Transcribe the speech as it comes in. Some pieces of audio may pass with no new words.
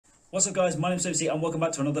What's up guys, my name's Sophie and welcome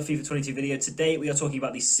back to another FIFA 22 video. Today we are talking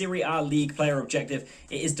about the Serie A League player objective.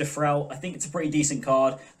 It is Defrel. I think it's a pretty decent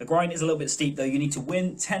card. The grind is a little bit steep though. You need to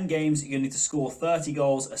win 10 games, you need to score 30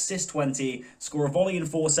 goals, assist 20, score a volley and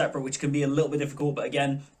 4 separate, which can be a little bit difficult, but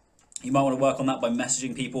again, you might want to work on that by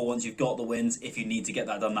messaging people once you've got the wins if you need to get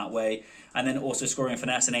that done that way. And then also scoring a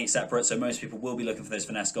finesse in 8 separate, so most people will be looking for those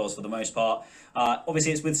finesse goals for the most part.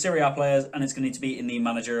 Obviously it's with Serie A players and it's going to need to be in the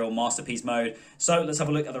Managerial Masterpiece mode. So let's have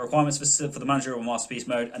a look at the requirements for the Managerial Masterpiece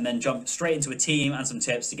mode and then jump straight into a team and some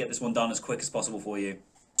tips to get this one done as quick as possible for you.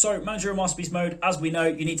 So, Managerial Masterpiece mode, as we know,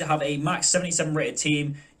 you need to have a max 77 rated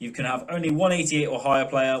team. You can have only 188 or higher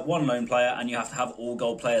player, one lone player, and you have to have all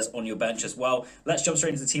gold players on your bench as well. Let's jump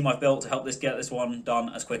straight into the team I've built to help get this one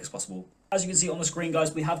done as quick as possible. As you can see on the screen,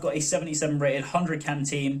 guys, we have got a 77 rated 100 chem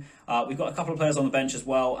team. We've got a couple of players on the bench as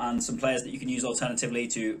well, and some players that you can use alternatively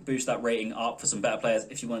to boost that rating up for some better players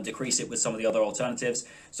if you want to decrease it with some of the other alternatives.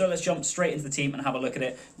 So let's jump straight into the team and have a look at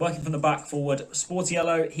it. Working from the back forward,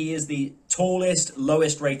 Sportiello, he is the tallest,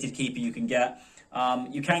 lowest rated keeper you can get.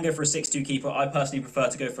 You can go for a 6'2 keeper. I personally prefer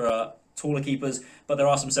to go for taller keepers, but there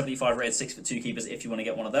are some 75 rated 6'2 keepers if you want to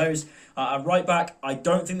get one of those. At right back, I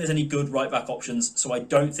don't think there's any good right back options, so I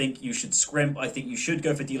don't think you should scrimp. I think you should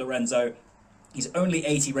go for Di Lorenzo. He's only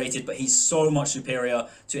 80 rated, but he's so much superior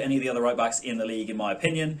to any of the other right backs in the league, in my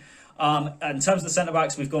opinion. In terms of the centre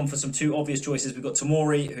backs, we've gone for some two obvious choices. We've got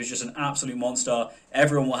Tomori, who's just an absolute monster.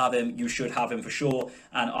 Everyone will have him. You should have him for sure.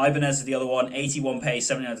 And Ibanez is the other one. 81 pace,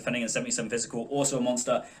 79 defending, and 77 physical. Also a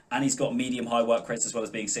monster. And he's got medium-high work rates as well as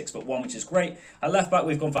being 6'1", which is great. At left back,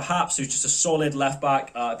 we've gone for Haps, who's just a solid left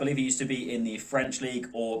back. I believe he used to be in the French league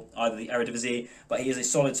or either the Eredivisie, but he is a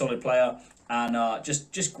solid player. And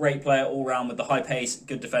just great player all round with the high pace,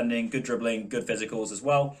 good defending, good dribbling, good physicals as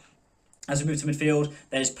well. As we move to midfield,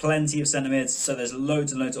 there's plenty of centre mids, so there's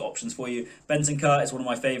loads and loads of options for you. Bentancur is one of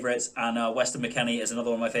my favourites, and Weston McKennie is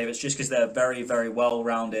another one of my favourites, just because they're very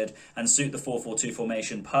well-rounded and suit the 4-4-2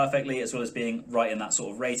 formation perfectly, as well as being right in that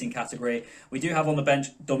sort of rating category. We do have on the bench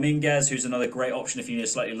Dominguez, who's another great option if you need a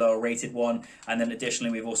slightly lower rated one, and then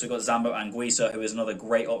additionally we've also got Zambo Anguissa, who is another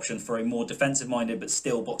great option for a more defensive-minded but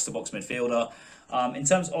still box-to-box midfielder. In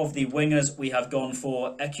terms of the wingers, we have gone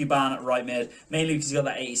for Ekuban at right mid, mainly because he's got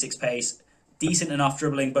that 86 pace, decent enough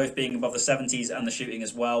dribbling, both being above the 70s and the shooting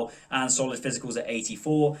as well, and solid physicals at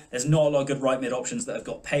 84. There's not a lot of good right mid options that have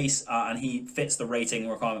got pace, and he fits the rating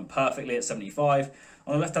requirement perfectly at 75.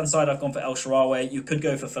 On the left-hand side, I've gone for El Shaarawy. You could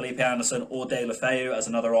go for Felipe Anderson or De La Feu as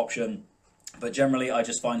another option. But generally, I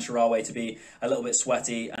just find Shaarawy to be a little bit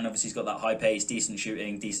sweaty, and obviously he's got that high pace, decent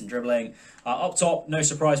shooting, decent dribbling. Up top, no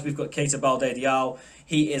surprise, we've got Keita Balde Diao.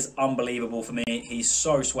 He is unbelievable for me. He's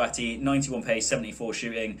so sweaty, 91 pace, 74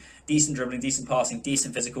 shooting, decent dribbling, decent passing,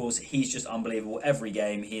 decent physicals. He's just unbelievable every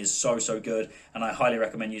game. He is so good, and I highly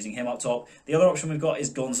recommend using him up top. The other option we've got is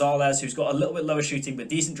Gonzalez, who's got a little bit lower shooting, but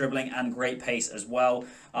decent dribbling and great pace as well.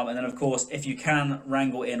 And then, of course, if you can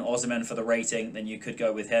wrangle in Osimhen for the rating, then you could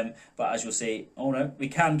go with him. But as you'll see, oh no, we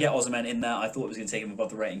can get Osimhen in there. I thought it was going to take him above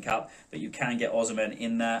the rating cap, but you can get Osimhen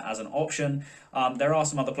in there as an option. There are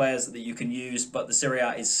some other players that you can use, but the Serie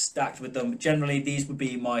A is stacked with them. Generally, these would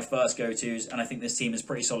be my first go-tos, and I think this team is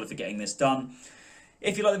pretty solid for getting this done.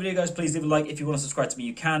 If you like the video, guys, please leave a like. If you want to subscribe to me,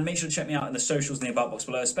 you can. Make sure to check me out in the socials in the about box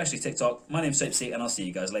below, especially TikTok. My name's Sophie, and I'll see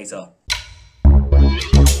you guys later.